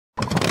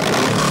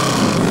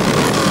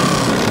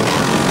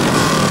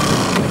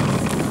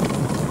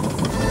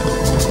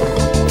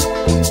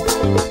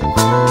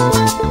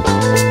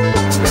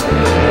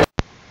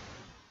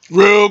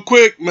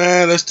quick,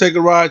 man. Let's take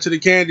a ride to the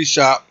candy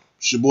shop.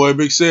 It's your boy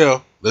Big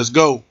Sale. Let's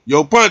go.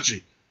 Yo,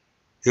 Punchy.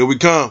 Here we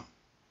come.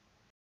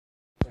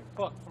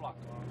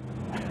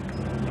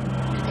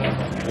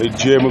 Hey,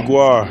 Jerry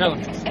Maguire.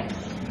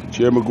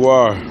 Jerry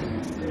Maguire.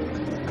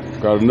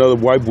 Got another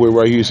white boy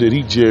right here said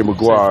he Jerry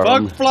Maguire.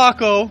 Fuck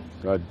Flacco.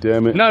 God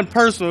damn it. Nothing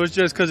personal, it's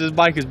just because his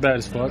bike is bad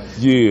as fuck.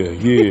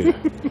 Yeah.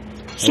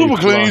 Super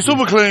clean,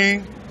 super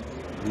clean.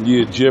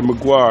 Yeah, Jerry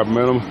Maguire,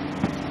 man.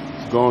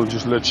 I'm going to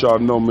just let y'all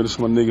know, man, this is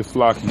my nigga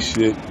Flocky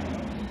shit.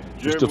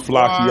 Mr.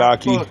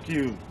 Flocky-Aki. Fuck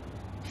you.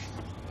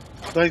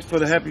 Thanks for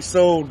the happy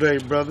soul day,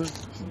 brother.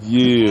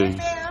 Yeah.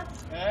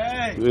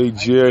 Hey,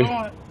 Jerry.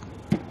 I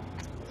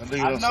think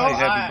you're gonna say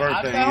happy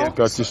birthday.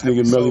 Got this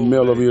nigga Melly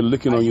Mel over here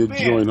licking on your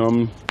joint,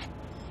 homie.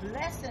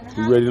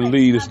 We ready to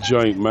leave this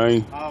joint,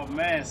 man. Oh,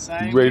 man,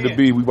 same. We ready to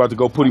be. We about to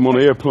go put him on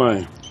the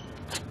airplane.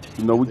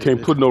 You know, we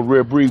can't put no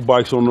Red Breed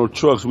bikes on no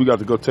trucks. We got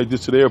to go take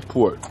this to the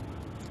airport.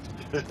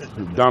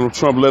 If Donald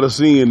Trump let us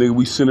in, nigga,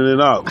 we sending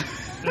it out.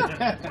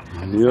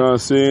 You know what I'm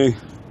saying?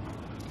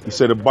 He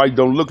said the bike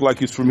don't look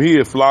like it's from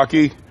here,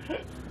 Flocky.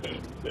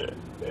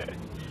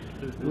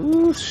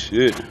 Oh,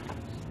 shit.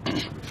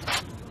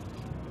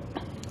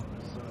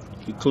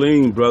 He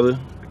clean, brother.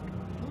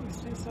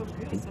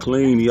 He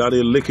clean. He out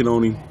there licking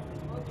on him.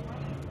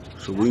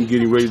 So we can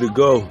get him ready to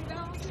go.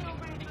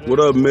 What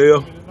up,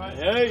 Mel?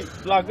 Hey,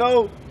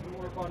 Flacco.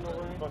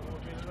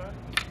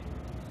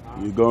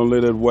 You gonna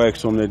let that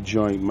wax on that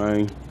joint,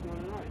 man.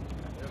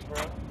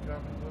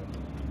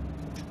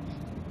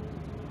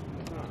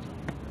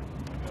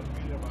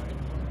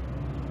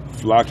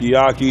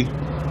 Flocky-Aki.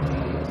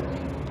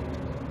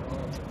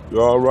 You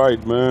all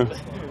right, man?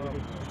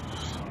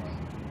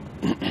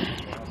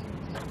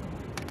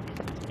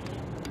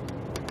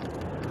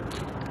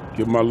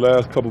 Get my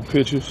last couple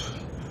pictures.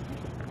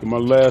 Get my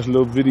last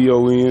little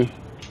video in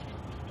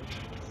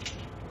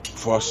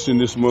before I send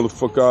this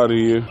motherfucker out of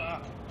here.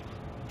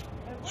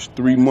 It's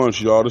 3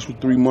 months, y'all. This is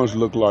what 3 months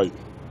look like.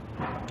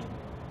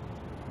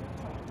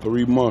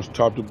 3 months,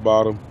 top to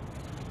bottom.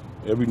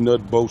 Every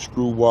nut, bolt,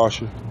 screw,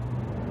 washer.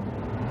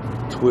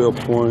 12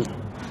 point.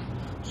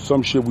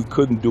 Some shit we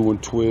couldn't do in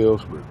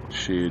 12s, but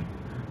shit.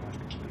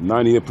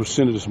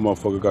 98% of this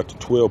motherfucker got the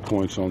 12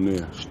 points on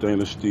there.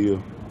 Stainless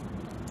steel.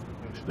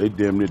 They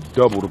damn near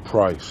double the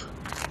price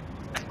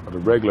of the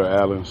regular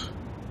Allens.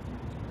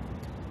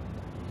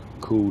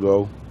 Cool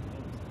though.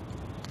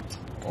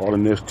 All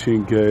in this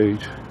 10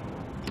 gauge.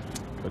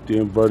 Got the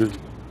inverted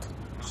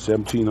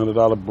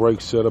 $1,700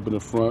 brake set up in the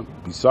front.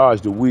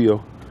 Besides the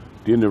wheel,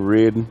 then the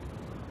redding,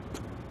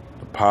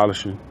 the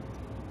polishing.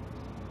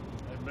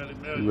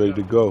 You ready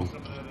to go?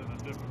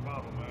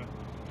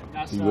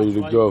 You ready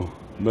to go?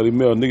 Melly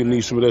Mel, nigga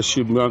need some of that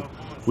shit, man.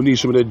 We need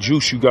some of that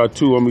juice you got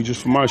too. I mean,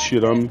 just for my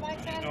shit. I mean,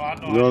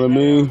 you know what I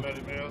mean?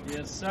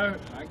 Yes, sir.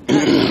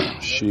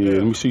 Shit,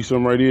 let me see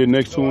something right here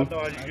next to him.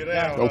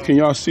 Oh, can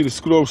y'all see the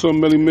scoot over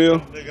something, Melly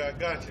Mel?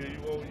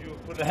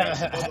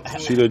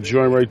 See that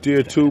joint right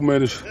there too,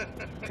 man?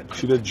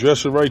 See that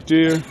dresser right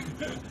there?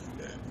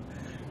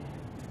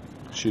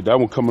 Shit, that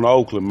one coming to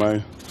Oakland,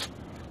 man.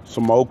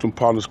 Some of my Oakland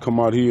partners come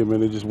out here, man.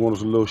 They just want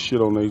us a little shit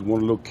on there.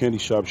 Want a little candy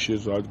shop shit.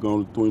 So I go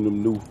and throw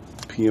them new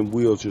PM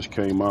wheels just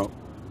came out.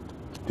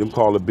 Them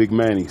call it Big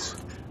Manny's.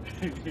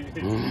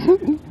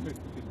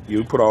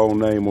 You put our own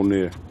name on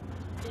there.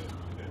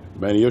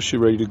 Man, your shit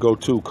ready to go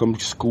too. Come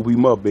scoop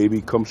him up,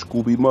 baby. Come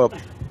scoop him up.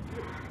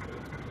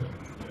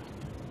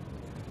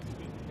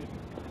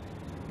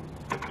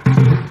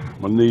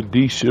 My nigga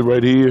D shit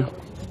right here.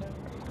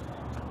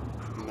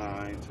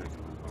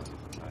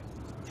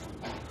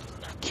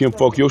 Kim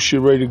Folk, your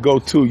shit ready to go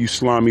too. You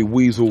slimy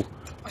weasel.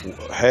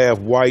 Half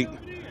white,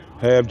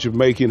 half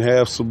Jamaican,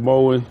 half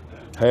Samoan,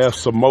 half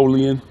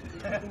Somalian.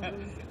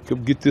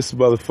 Come get this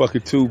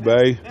motherfucker too,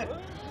 babe.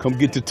 Come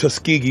get the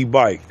Tuskegee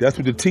bike. That's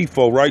what the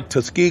T-4, right?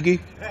 Tuskegee?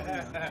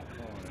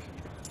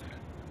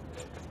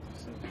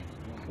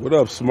 What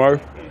up,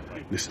 Smurf?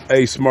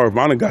 Hey, Smurf,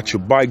 I done got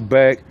your bike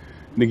back.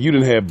 Nigga, you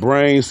done had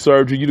brain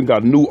surgery. You done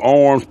got new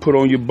arms put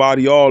on your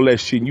body, all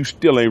that shit, and you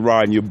still ain't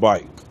riding your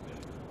bike.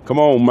 Come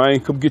on, man.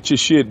 Come get your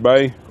shit,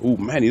 babe. Ooh,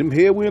 Manny, them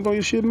headwinds on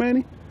your shit,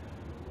 Manny?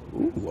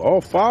 Ooh,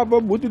 all 5 of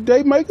them with the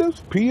day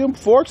makers? PM,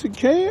 forks, and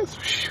cans?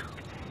 Whew.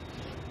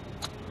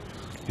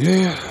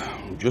 Yeah,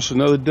 just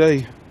another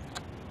day.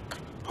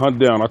 Hunt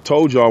down. I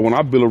told y'all when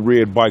I build a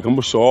red bike, I'm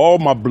gonna show all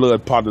my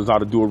blood partners how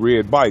to do a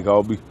red bike.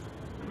 I'll be,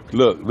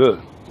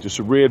 look, just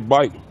a red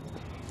bike.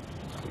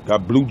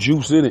 Got blue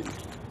juice in it.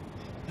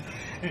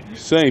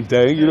 Same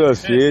thing, you know what I'm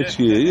saying? Shit,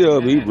 you know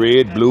what I mean?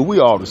 Red, blue, we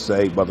all the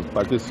same,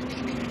 motherfuckers.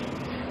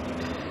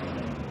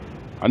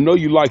 I know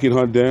you like it,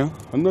 Hunt down.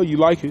 I know you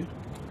like it.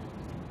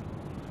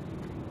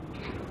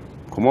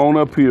 Come on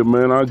up here,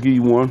 man. I'll give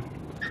you one.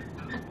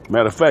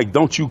 Matter of fact,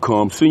 don't you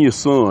come. Send your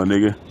son,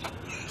 nigga.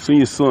 Send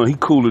your son. He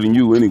cooler than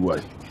you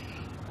anyway.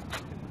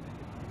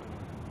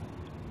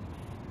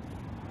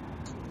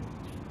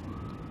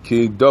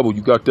 King Double,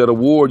 you got that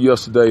award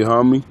yesterday,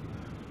 homie.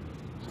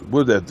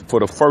 What was that? For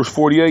the first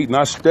 48,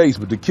 not states,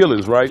 but the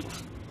killings, right?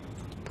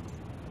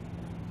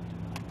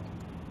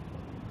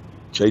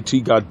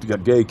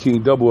 JT gave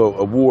King Double a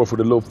award for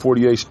the little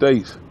 48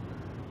 states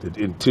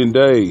in 10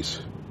 days.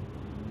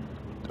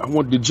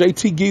 Did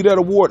JT give that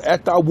award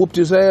after I whooped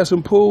his ass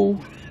in pool?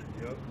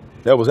 Yep.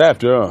 That was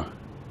after, huh?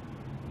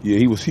 Yeah,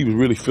 he was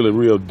really feeling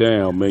real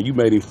down, man. You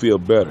made him feel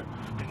better.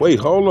 Wait,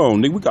 hold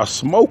on, nigga. We got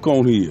smoke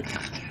on here.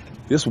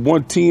 This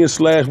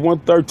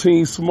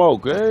 110/113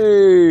 smoke.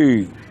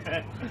 Hey.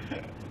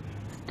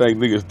 Think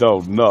niggas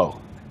don't know.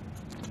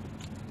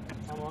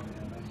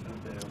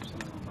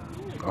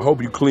 I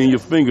hope you clean your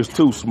fingers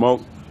too,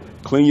 Smoke.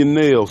 Clean your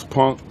nails,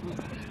 punk.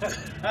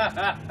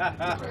 It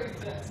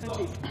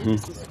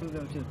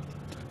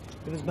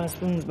was my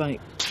spoon's bite.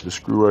 The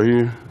screw right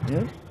here?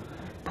 Yeah.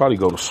 Probably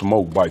go to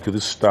Smoke bite because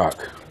it's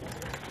stock.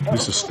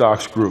 This is a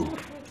stock screw.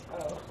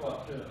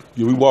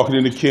 Yeah, we walking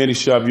in the candy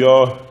shop,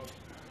 y'all.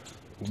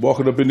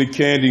 Walking up in the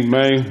candy,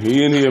 man.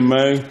 He in here,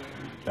 man.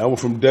 That one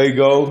from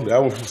Dago. That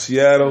one from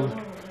Seattle.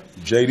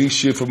 JD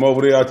shit from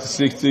over there out the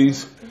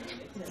 60s.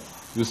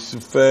 This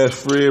is Fast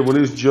Fred with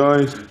his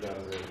joints.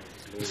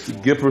 This is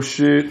the Gipper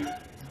shit.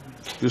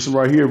 This one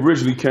right here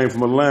originally came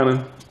from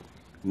Atlanta.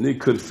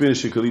 Nick couldn't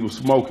finish it because he was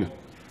smoking.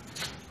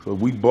 So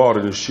we bought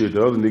it and shit.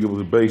 The other nigga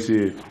was a bass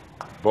head.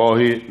 Ball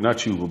head.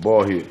 Not you, but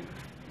ball head.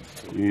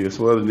 Yeah,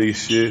 some other nigga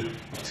shit.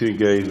 10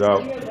 gauge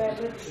out.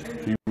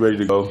 He ready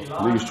to go.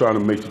 Niggas trying to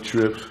make the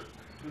trips.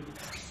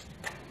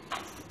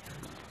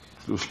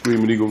 Little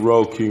Screaming Eagle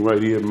Road King right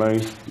here,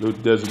 man.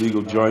 Little Desert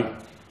Eagle joint.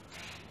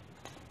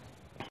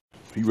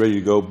 He ready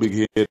to go.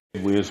 Big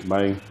headwinds,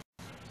 man.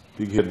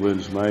 Big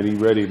headwinds, man. He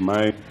ready,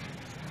 man.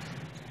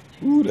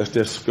 Ooh, that's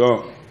that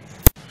skunk.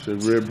 It's a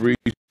Red Breeze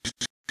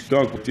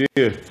skunk right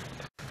there.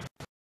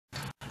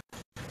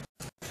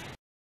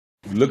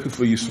 We looking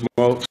for you,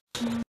 Smoke.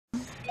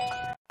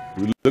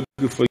 We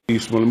looking for you,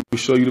 Smoke. Let me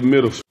show you the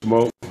middle,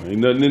 Smoke. Ain't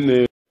nothing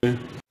in there.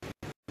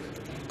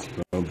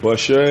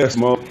 Bust your ass,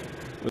 Smoke.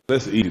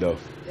 Let's eat it, though.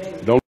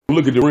 Don't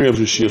look at the rims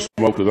and shit,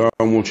 Smoke, because I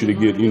don't want you to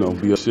get,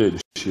 be upset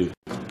and shit.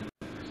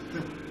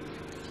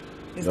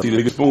 See the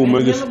nigga spoon,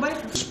 man. This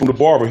spoon the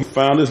barber. He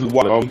found this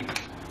water.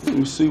 Let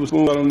me see what's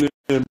going on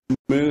there,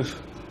 man.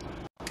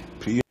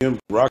 PM,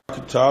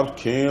 rocket top,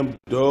 cam,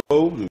 dough,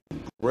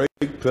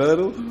 brake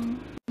pedal.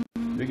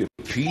 Nigga,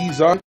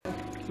 peas on.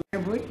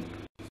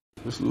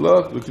 This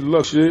luck. Look at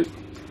luck shit.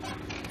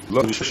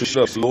 Luck shit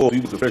up slow.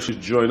 He was the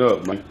freshest joint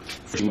up, man.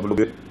 Fresh a little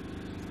bit.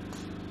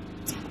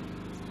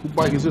 Who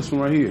bike is this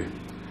one right here?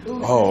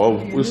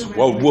 This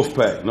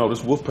Wolfpack. No,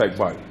 this Wolfpack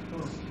bike.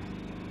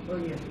 Oh,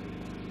 yeah.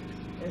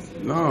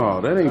 No,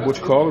 that ain't what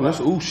you call it. That's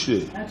Oosh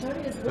shit.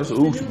 That's an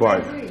Oosh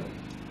bike.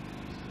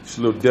 This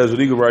little Desert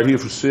Eagle right here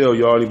for sale,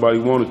 y'all. Anybody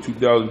want it?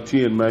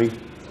 2010, man.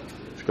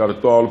 Just got to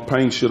throw all the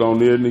paint shit on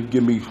there and then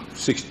give me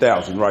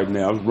 6,000 right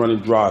now. I was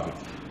running driving.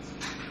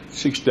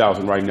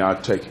 6,000 right now. I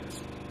take it.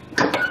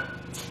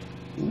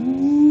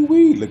 Ooh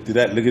wee! Look at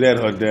that! Look at that,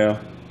 hunt down.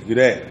 Look at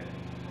that!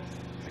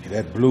 Look at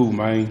that blue,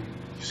 man.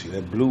 You see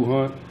that blue,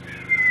 hunt?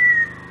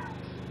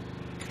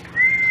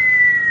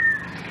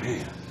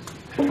 Man.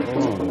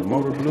 Oh, the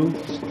motor blue.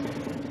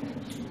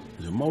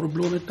 Is a motor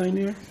blue in that thing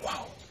there?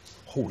 Wow.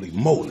 Holy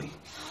moly.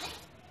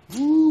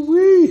 Ooh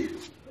wee.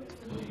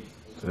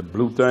 That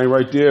blue thing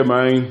right there,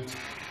 man.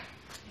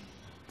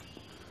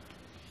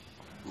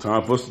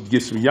 Time for us to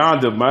get some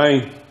yonder,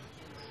 man.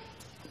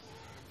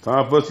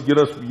 Time for us to get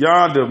us some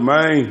yonder,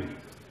 man.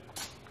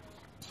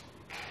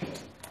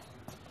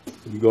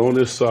 Let me go on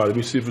this side. Let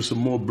me see if there's some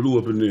more blue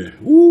up in there.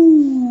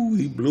 Ooh,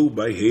 he blew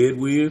by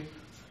headwind.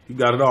 He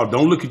got it all.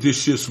 Don't look at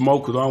this shit,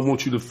 Smoke, because I don't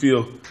want you to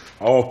feel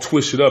all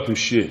twisted up and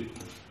shit.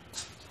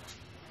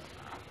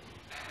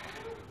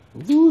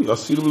 Ooh, y'all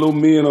see them little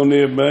men on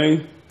there,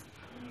 man?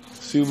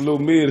 See them little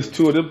men? There's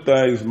two of them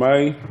things,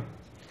 man.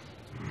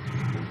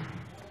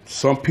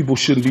 Some people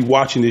shouldn't be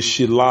watching this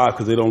shit live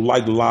because they don't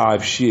like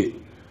live shit.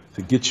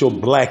 To get your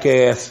black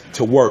ass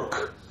to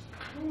work.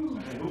 Hey,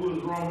 who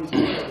is wrong with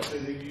that? Say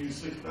they give you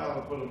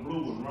 $6 for the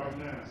blue one right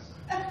now.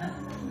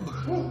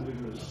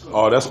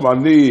 Oh, that's my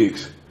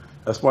Niggs.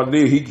 That's my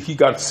nigga. He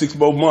got 6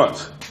 more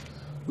months.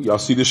 Y'all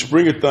see this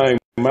Springer thing,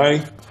 man?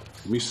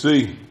 Let me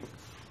see.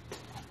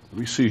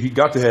 He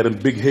got to have them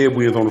big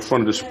headwinds on the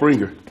front of the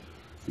Springer.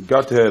 He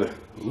got to have it.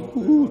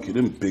 Ooh, look at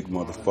them big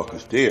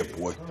motherfuckers there,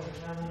 boy.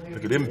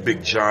 Look at them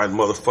big giant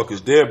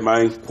motherfuckers there,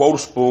 man. Quarter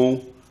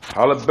spoon.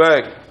 Holla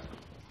back.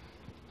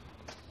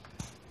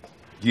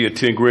 Yeah,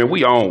 10 grand.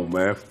 We on,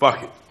 man.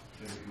 Fuck it.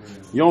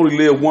 You only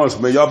live once,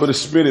 man. Y'all better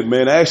spend it,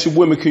 man. Ask your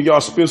women, can y'all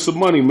spend some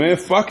money, man?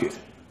 Fuck it.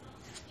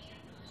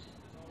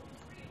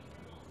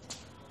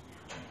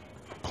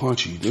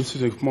 Punchy. This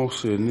is a most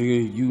said,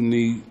 nigga, you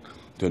need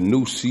the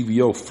new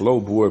CVO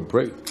flowboard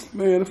brake.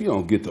 Man, if you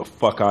don't get the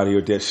fuck out of here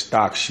with that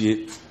stock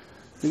shit,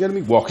 you gotta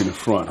be walking in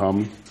front,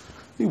 homie.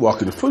 You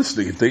walk in the front, this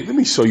nigga think, let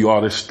me show you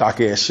all this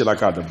stock ass shit I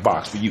got in the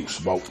box for you,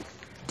 Smoke.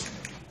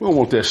 We don't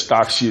want that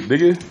stock shit,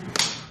 nigga.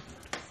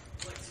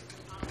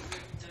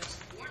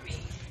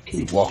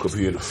 You walk up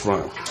here in the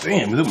front.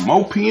 Damn, is there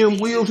more PM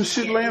wheels and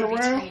shit laying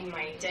around?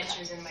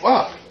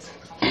 Fuck.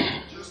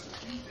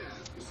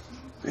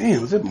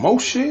 Damn, is that more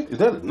shit? Is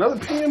that another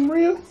PM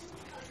reel?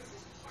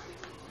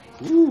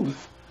 Ooh,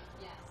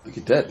 Look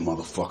at that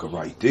motherfucker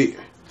right there.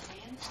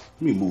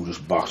 Let me move this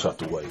box out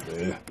the way,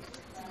 man.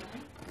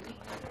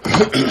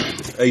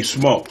 Hey,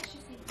 Smoke.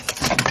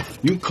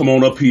 You come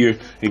on up here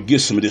and get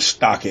some of this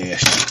stock ass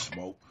shit,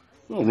 Smoke.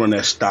 You don't run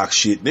that stock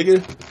shit,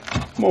 nigga.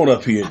 Come on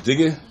up here,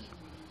 nigga.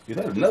 Is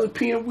that another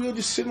PM wheel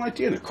just sitting right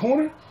there in the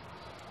corner?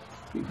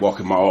 You walk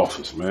in my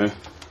office, man.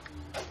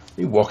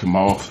 You walk in my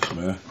office,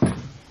 man.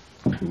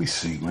 Let me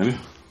see, man.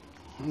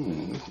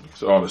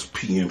 It's all this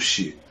PM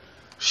shit.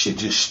 Shit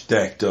just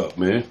stacked up,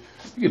 man.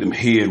 Look at them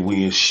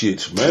headwind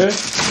shits, man.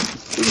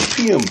 Look at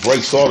PM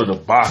breaks all of the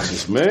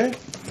boxes, man.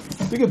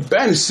 Look at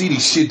Banner City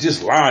shit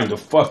just lined the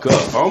fuck up,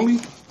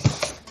 homie.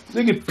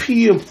 Look at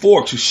PM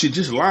forks and shit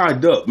just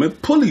lined up, man.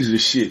 Pulleys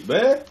and shit,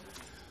 man.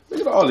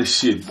 Look at all this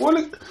shit, boy.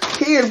 Look,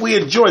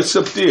 headwind joints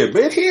up there,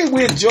 man.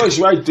 Headwind joints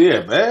right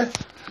there, man.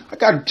 I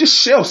got just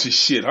shelves and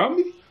shit,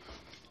 homie.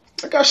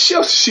 I got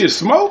shelves and shit,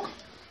 Smoke.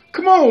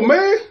 Come on,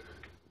 man.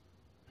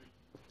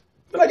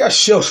 Man, I got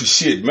shelves and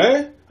shit,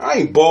 man. I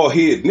ain't bald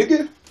head,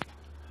 nigga.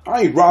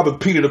 I ain't robbing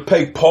Peter to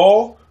pay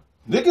Paul.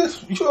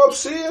 Niggas, you know what I'm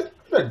saying?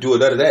 You not doing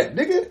none of that,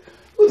 nigga.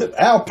 Who's it,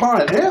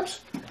 Alpine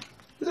amps?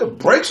 Is there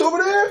brakes over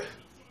there?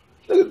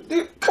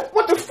 Nigga,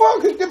 what the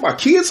fuck? Get my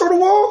kids on the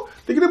wall?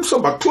 Nigga, them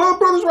some of my club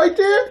brothers right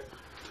there?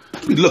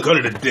 Let me look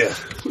under the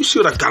desk. Let me see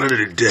what I got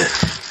under the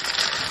desk.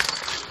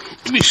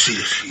 Let me see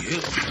this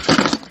shit.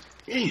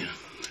 Damn.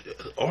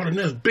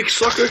 Ordinary big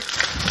sucker.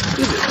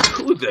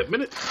 Who is that,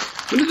 minute?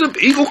 What is them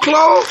eagle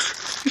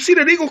claws? You see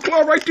that eagle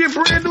claw right there,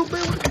 brand new,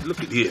 man?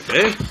 Look at here,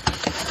 man.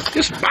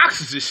 This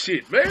boxes of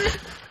shit, man.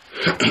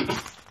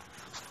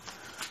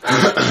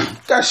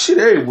 Got shit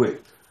everywhere.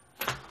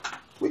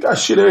 We got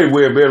shit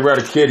everywhere, man, around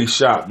the candy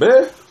shop,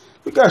 man.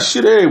 We got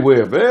shit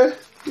everywhere, man.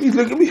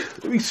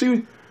 Let me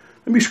see.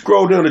 Let me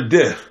scroll down the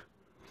desk.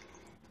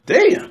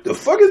 Damn, the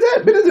fuck is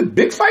that? Man, is it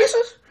big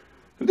faces?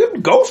 Is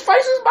them ghost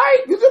faces,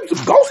 Mike? Is them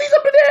some ghosties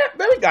up in there?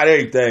 Man, we got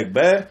everything,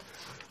 man.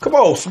 Come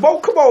on,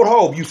 Smoke. Come on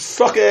home, you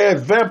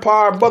sucker-ass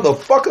vampire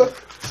motherfucker.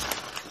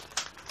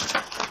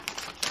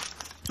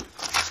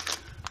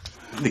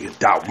 Nigga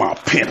doubt my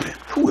pimping.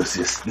 Who is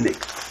this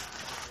nigga?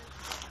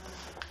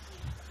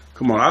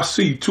 Come on, I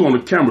see you too on the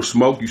camera,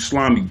 Smoke, you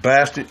slimy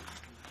bastard.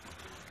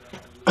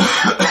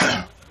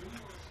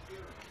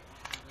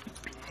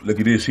 Look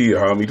at this here,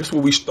 homie. This is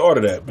where we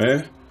started at,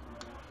 man.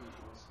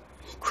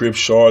 Crib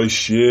Charlie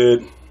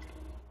shit.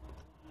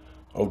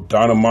 Oh,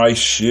 Dynamite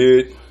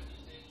shit.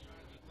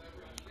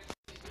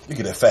 Look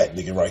at that fat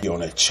nigga right here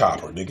on that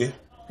chopper, nigga.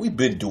 We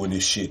been doing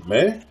this shit,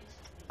 man.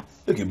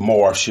 Look at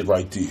Marv shit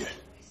right there.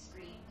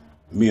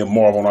 Me and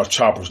Marv on our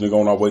choppers, nigga,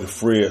 on our way to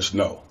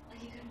Fresno.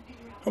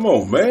 Come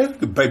on, man.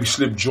 The baby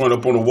slip joint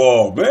up on the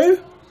wall, man.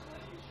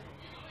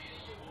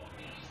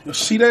 Y'all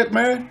see that,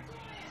 man?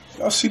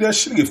 Y'all see that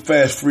shit? Nigga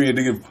Fast Fred,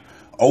 nigga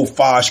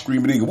 05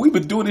 screaming, nigga. We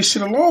been doing this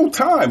shit a long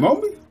time,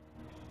 homie.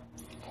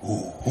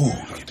 Ooh,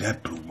 look at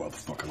that blue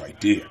motherfucker right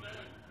there.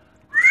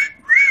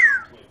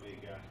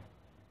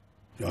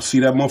 Y'all see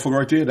that motherfucker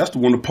right there? That's the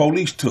one the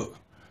police took.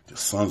 The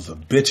sons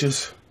of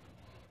bitches.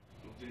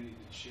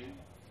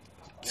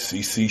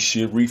 CC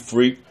shit,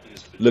 re-freak.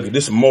 Look at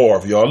this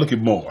Marv, y'all. Look at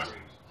Marv.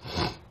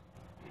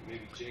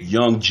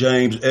 Young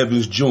James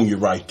Evans Jr.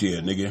 right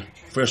there, nigga.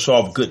 Fresh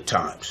off Good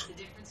Times.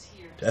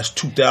 That's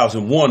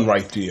 2001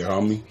 right there,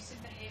 homie.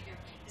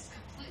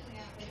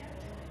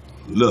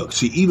 Look,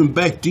 see, even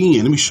back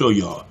then, let me show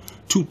y'all.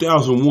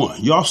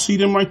 2001. Y'all see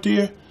them right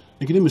there?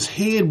 Nigga, them is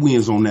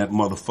headwinds on that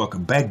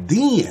motherfucker back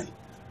then.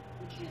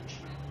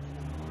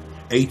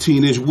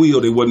 18-inch wheel,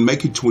 they wasn't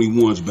making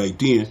 21s back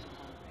then.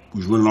 We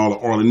was running all the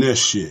Arleness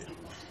shit.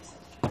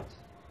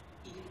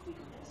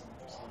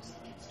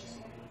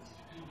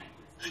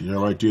 See that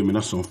right there, man?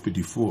 That's on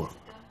 54.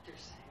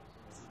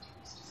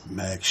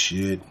 Mac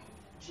shit.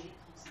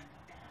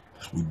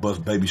 We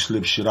bust baby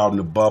slip shit out in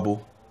the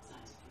bubble.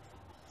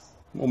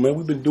 Come on, man,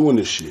 we've been doing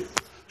this shit.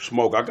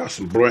 Smoke, I got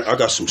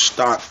some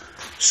stock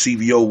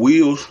CVO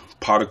wheels,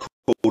 powder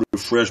coated,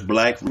 fresh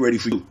black, ready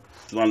for you.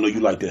 So I know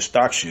you like that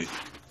stock shit.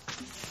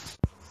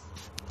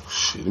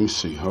 Shit, let me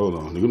see. Hold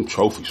on. Nigga, them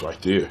trophies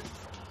right there.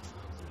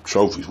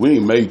 Trophies. We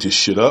ain't made this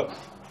shit up.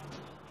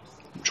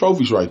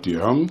 Trophies right there,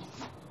 homie.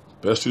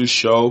 Best of the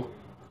show.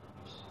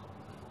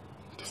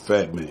 The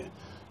Fat Man.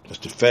 That's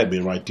the Fat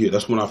Man right there.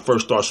 That's when I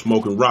first started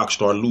smoking rock,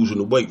 started losing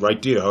the weight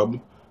right there, homie.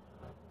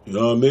 You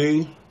know what I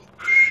mean?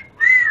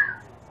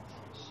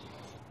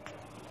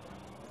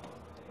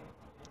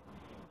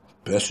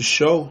 Best of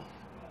show.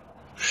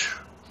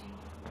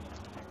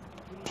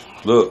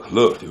 Look.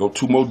 There go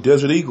two more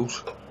Desert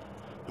Eagles.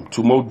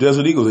 Two more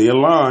Desert Eagles. They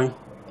in line.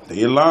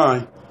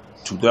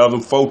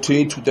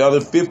 2014,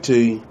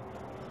 2015.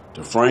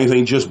 The frames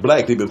ain't just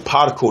black. They've been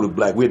powder coated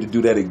black. We had to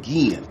do that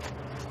again.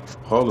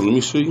 Hold on, let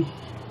me see.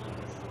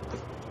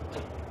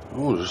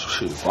 Oh, this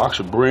shit. Box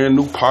of brand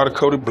new powder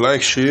coated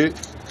black shit.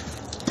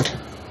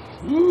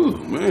 Ooh,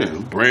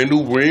 man. Brand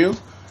new rim.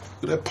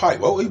 Look at that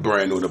pipe. Oh, he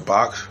brand new in the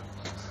box.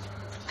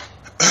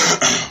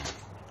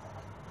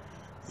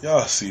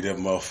 Y'all see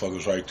them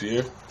motherfuckers right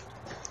there.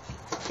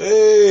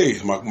 Hey,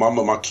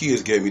 my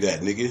kids gave me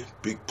that, nigga.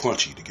 Big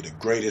Punchy, nigga. The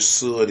greatest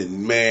son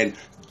and man,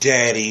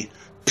 daddy,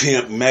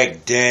 pimp,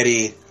 Mac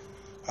daddy.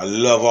 I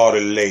love all the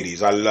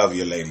ladies. I love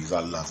you, ladies.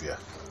 I love you.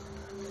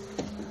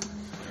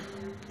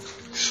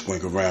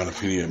 Swing around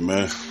up in here,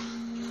 man.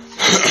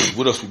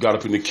 What else we got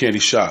up in the candy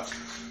shop?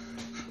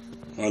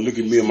 Look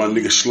at me and my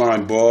nigga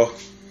Slime Ball.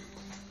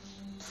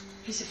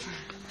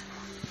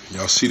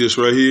 Y'all see this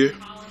right here?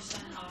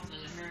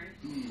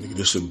 Nigga,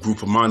 this is a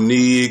group of my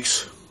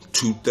niggas.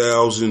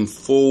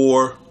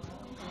 2004.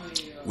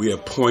 We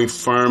at Point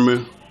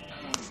Furman.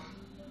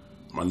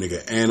 My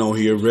nigga Anno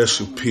here,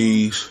 rest in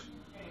peace.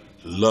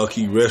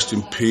 Lucky, rest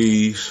in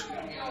peace.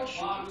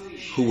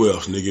 Who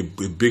else,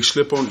 nigga? Big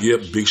Slip on,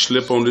 yep, Big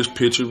Slip on this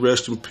picture,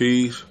 rest in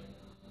peace.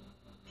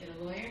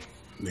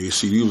 Nigga,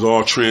 see, he was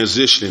all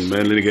transitioning,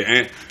 man. Nigga,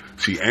 and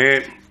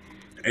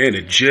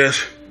it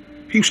just,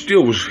 he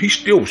still was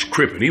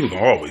crippin'. He was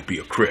gonna always be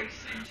a crip.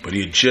 But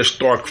he had just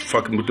started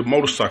fucking with the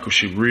motorcycle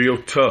shit real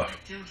tough.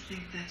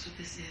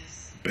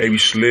 Baby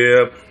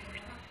Slip.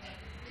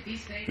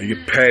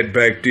 Nigga Pat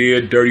back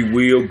there, Dirty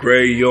Wheel,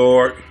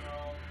 Graveyard.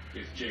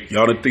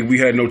 Y'all didn't think we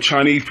had no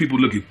Chinese people?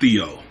 Look at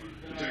Theo.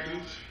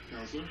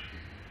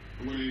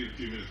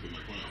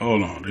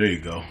 Hold on, there you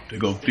go. There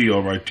go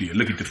Theo right there.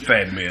 Look at the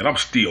fat man. I'm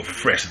still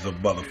fresh as a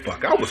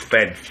motherfucker. I was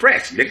fat and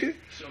fresh, nigga.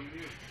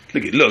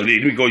 Look,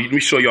 let me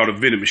show y'all the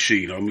vending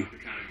machine, homie.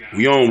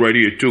 We on right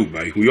here too,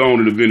 man. We on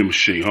in the vending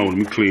machine. Hold on, let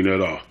me clean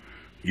that off.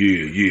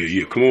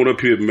 Yeah. Come on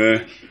up here,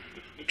 man.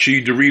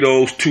 Cheese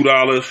Doritos,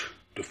 $2.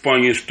 The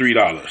Funyuns,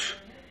 $3.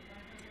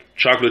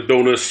 Chocolate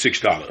donuts,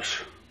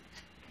 $6.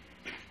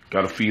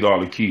 Gotta feed all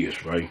the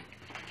kids, right?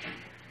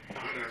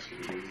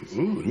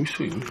 Ooh, let me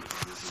see.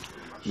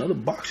 Another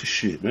box of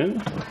shit,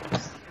 man.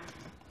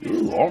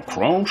 Ooh, all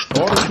chrome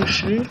starters and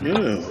shit. Yeah,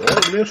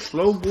 all this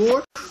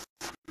floorboard.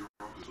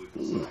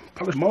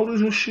 Polish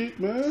motors and shit,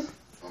 man.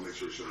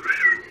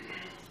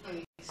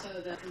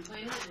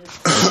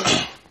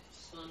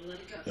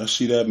 Y'all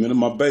see that, man?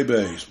 My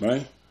babies,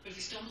 man.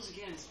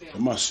 That's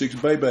my 6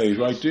 babies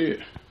right there.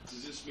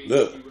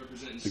 Look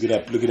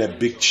at that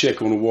big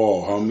check on the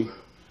wall, homie.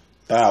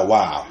 Bow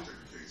wow.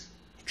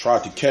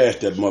 Tried to cash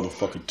that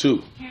motherfucker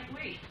too.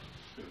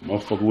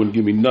 Motherfucker wouldn't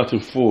give me nothing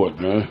for it,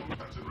 man.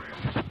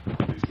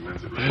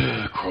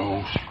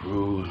 Chrome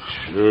screws,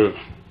 shit.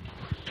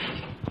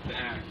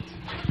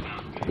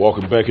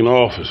 Walking back in the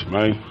office,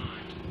 man.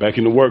 Back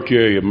in the work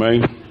area,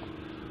 man.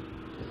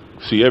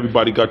 See,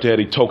 everybody got to have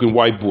a token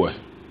white boy.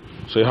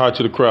 Say hi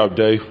to the crowd,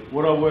 Dave.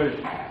 What up with it?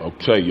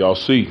 Okay, y'all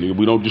see, nigga,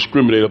 we don't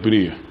discriminate up in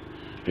here.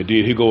 And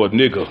then here go a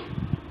nigga.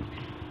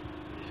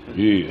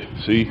 Yeah,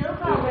 see?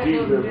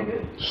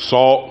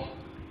 Salt,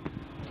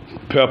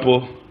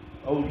 pepper.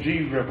 OG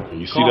Ripper.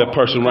 And you see that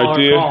person right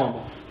there?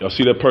 Y'all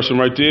see that person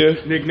right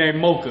there? Nickname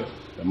Mocha.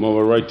 That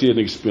mother right there,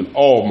 nigga, spend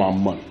all my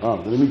money.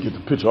 Let me get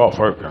the picture off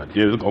her.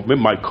 Goddamn, it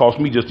might cost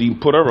me just to even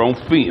put her on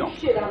film.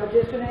 Shit, I was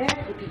just gonna ask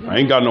you. I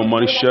ain't got no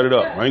money. Shut it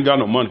up. I ain't got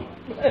no money.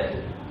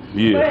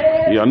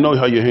 Yeah, I know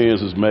how your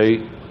hands is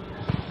made.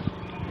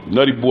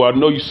 Nutty boy, I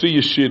know you see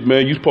your shit,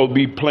 man. You supposed to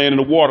be playing in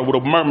the water with a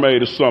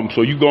mermaid or something,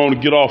 so you going to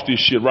get off this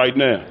shit right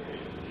now.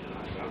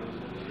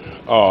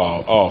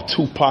 Oh,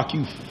 Tupac,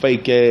 you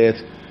fake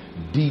ass,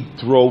 deep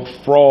throat,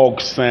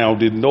 frog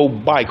sounding, no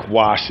bike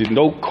washing,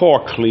 no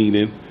car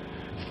cleaning,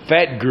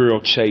 fat girl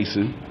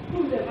chasing.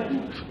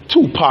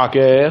 Tupac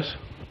ass.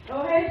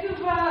 Oh, hey,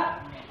 Tupac.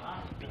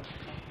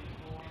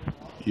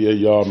 Yeah,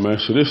 y'all, man.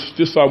 So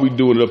this how we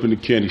doing it up in the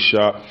candy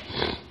shop.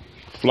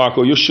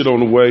 Flacco, your shit on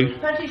the way.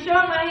 Punchy, show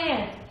him my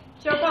hand.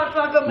 Show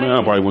Flacco my Man, I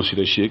hand. probably want to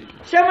see that shit.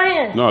 Show my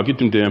hand. No, get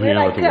them damn hands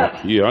out the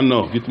way. Yeah, I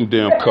know. Get them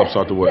damn cups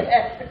out the way.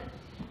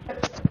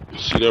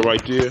 See that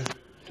right there?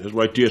 That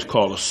right there is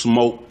called a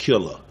smoke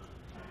killer.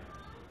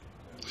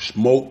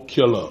 Smoke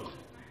killer.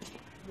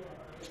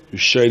 This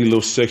shady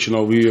little section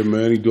over here,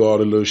 man. He do all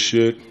the little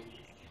shit.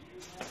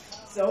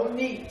 So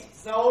neat.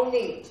 So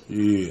neat.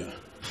 Yeah.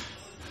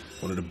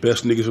 One of the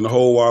best niggas in the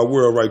whole wide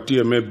world right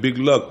there, man. Big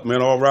luck,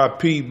 man.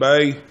 R.I.P.,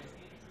 babe.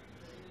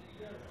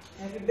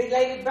 Happy big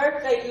lady's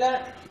birthday,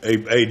 Luck.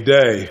 Hey,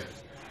 Dave.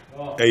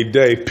 Hey,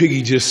 Dave.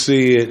 Piggy just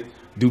said,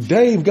 do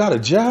Dave got a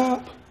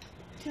job?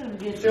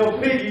 Tell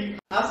Piggy,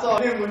 I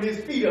saw him with his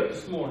feet up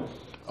this morning.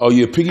 Oh,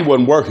 yeah, Piggy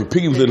wasn't working.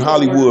 Piggy was in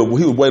Hollywood.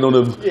 He was waiting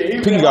on the...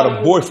 Piggy got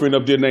a boyfriend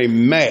up there named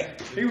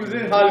Matt. He was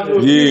in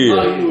Hollywood.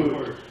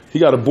 Yeah. He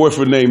got a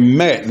boyfriend named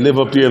Matt, live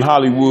up there in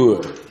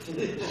Hollywood.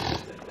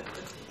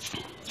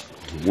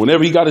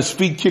 Whenever he got his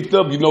feet kicked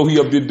up, you know he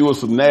up there doing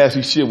some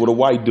nasty shit with a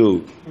white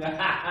dude.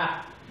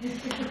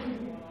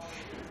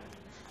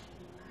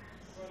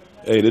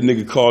 Hey, that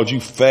nigga called you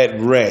fat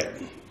rat.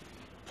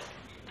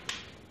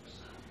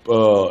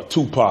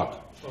 Tupac.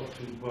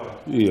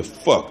 Yeah,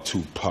 fuck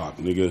Tupac,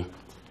 nigga.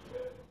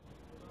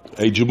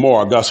 Hey,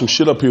 Jamar, I got some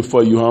shit up here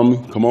for you,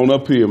 homie. Come on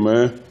up here,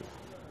 man.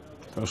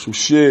 Got some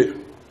shit.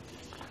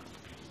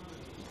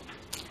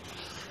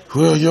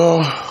 Well,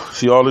 y'all,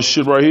 see all this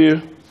shit right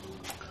here?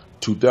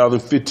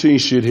 2015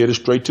 shit headed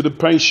straight to the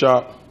paint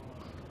shop.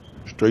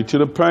 Straight to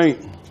the paint.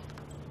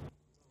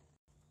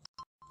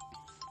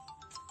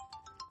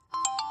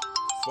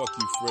 Fuck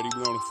you, Freddie.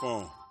 We on the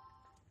phone.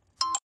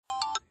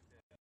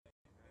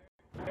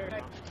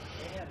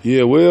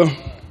 Yeah, well,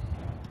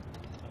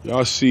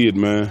 y'all see it,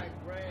 man.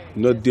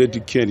 Nothing did the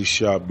candy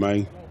shop,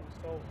 man.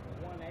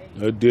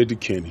 Nothing did the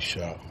candy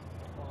shop.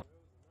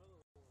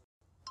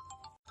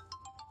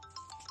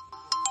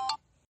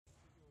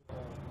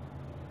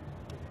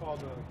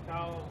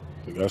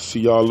 I'll see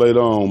y'all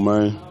later on,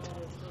 man.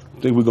 I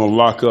think we're gonna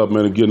lock up,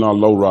 man, and get in our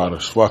low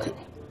riders. Fuck it.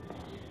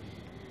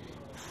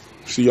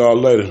 See y'all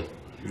later.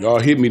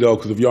 Y'all hit me though,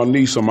 because if y'all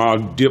need some, I'll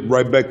dip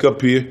right back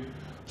up here,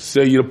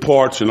 sell you the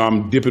parts, and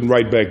I'm dipping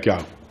right back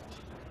out.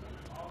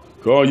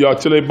 Go on, y'all.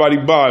 Tell everybody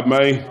bye,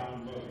 man.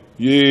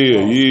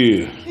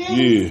 Yeah.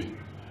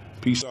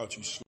 Peace out,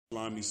 you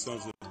slimy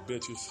sons of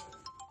bitches.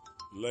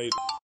 Later.